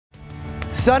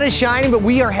sun is shining, but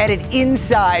we are headed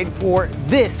inside for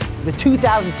this, the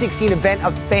 2016 event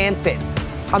of FanFit.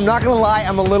 I'm not gonna lie,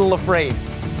 I'm a little afraid.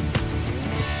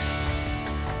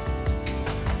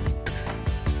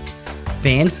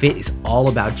 FanFit is all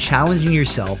about challenging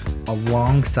yourself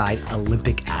alongside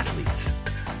Olympic athletes.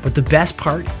 But the best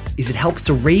part is it helps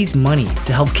to raise money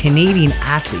to help Canadian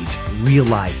athletes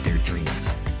realize their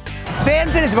dreams.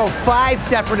 FanFit is about 5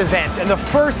 separate events, and the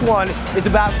first one is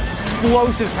about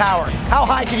explosive power. How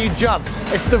high can you jump?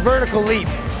 It's the vertical leap.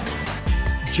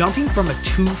 Jumping from a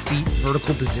 2 feet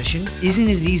vertical position isn't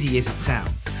as easy as it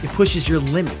sounds. It pushes your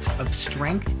limits of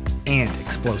strength and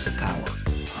explosive power.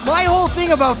 My whole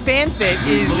thing about FanFit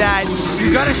is that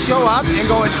you gotta show up and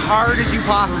go as hard as you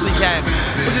possibly can,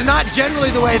 which is not generally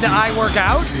the way that I work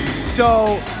out.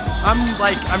 So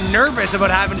I'm nervous about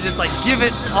having to just give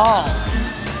it all.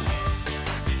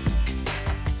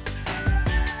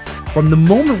 From the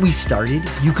moment we started,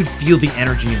 you could feel the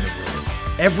energy in the room.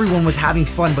 Everyone was having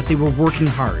fun, but they were working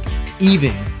hard,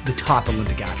 even the top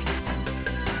Olympic athletes.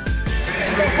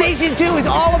 Station 2 is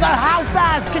all about how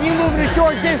fast can you move in a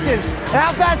short distance, and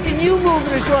how fast can you move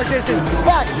in a short distance.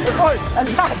 Back and forth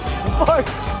and back and forth.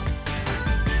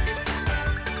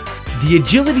 The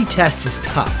agility test is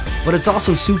tough, but it's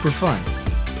also super fun.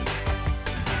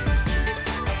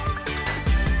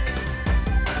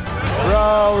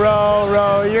 Row, row,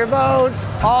 row your boat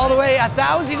all the way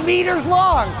 1,000 meters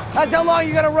long. That's how long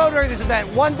you gotta row during this event.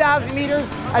 1,000 meters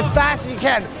as fast as you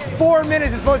can. 4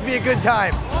 minutes is supposed to be a good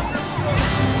time.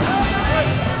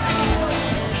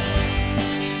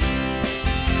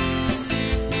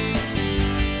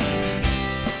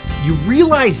 You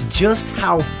realize just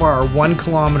how far 1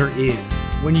 kilometer is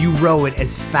when you row it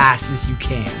as fast as you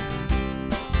can.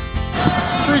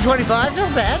 3:25,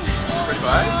 not bad.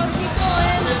 25?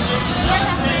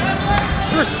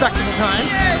 It's a respectable time.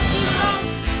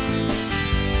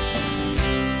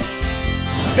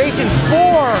 Station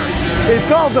 4 is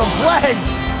called the plank.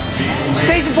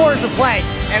 Station 4 is the plank,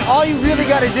 and all you really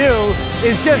got to do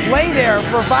is just lay there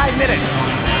for 5 minutes.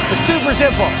 It's super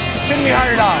simple. Shouldn't be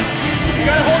hard at all. You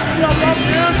gotta hold yourself up,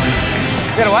 dude.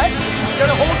 You gotta what? You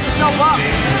gotta hold yourself up.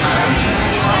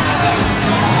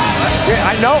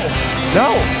 Yeah, I know. No.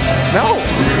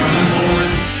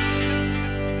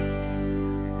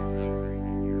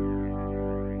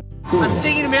 I'm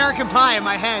singing American Pie in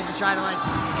my head to try to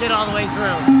get all the way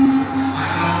through.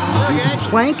 Okay.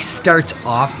 Plank starts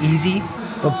off easy,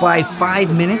 but by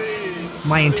 5 minutes,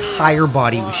 my entire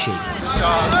body was shaking.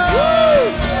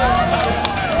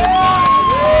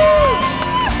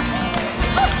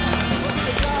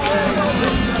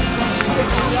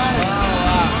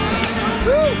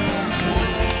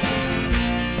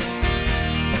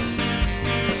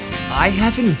 I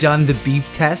haven't done the beep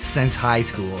test since high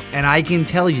school, and I can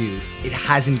tell you, it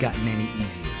hasn't gotten any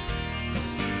easier.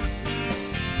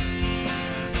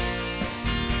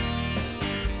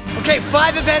 Okay,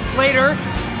 5 events later,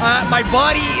 my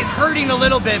body is hurting a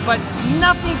little bit, but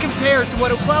nothing compares to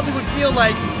what it probably would feel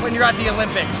like when you're at the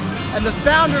Olympics. And the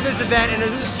founder of this event, and a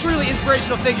truly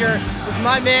inspirational figure, is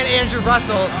my man Andrew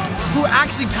Russell, who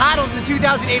actually paddled in the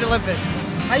 2008 Olympics.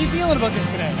 How you feeling about this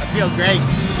today? I feel great.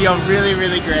 I feel really,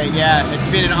 really great. Yeah, it's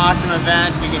been an awesome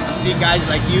event. We get to see guys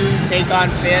like you take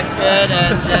on FanFit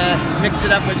and mix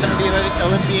it up with some of the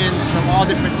Olympians from all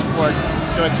different sports.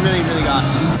 So it's really, really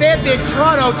awesome. FanFit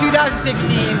Toronto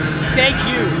 2016, thank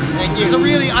you. Thank you. It was a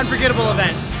really unforgettable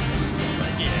event.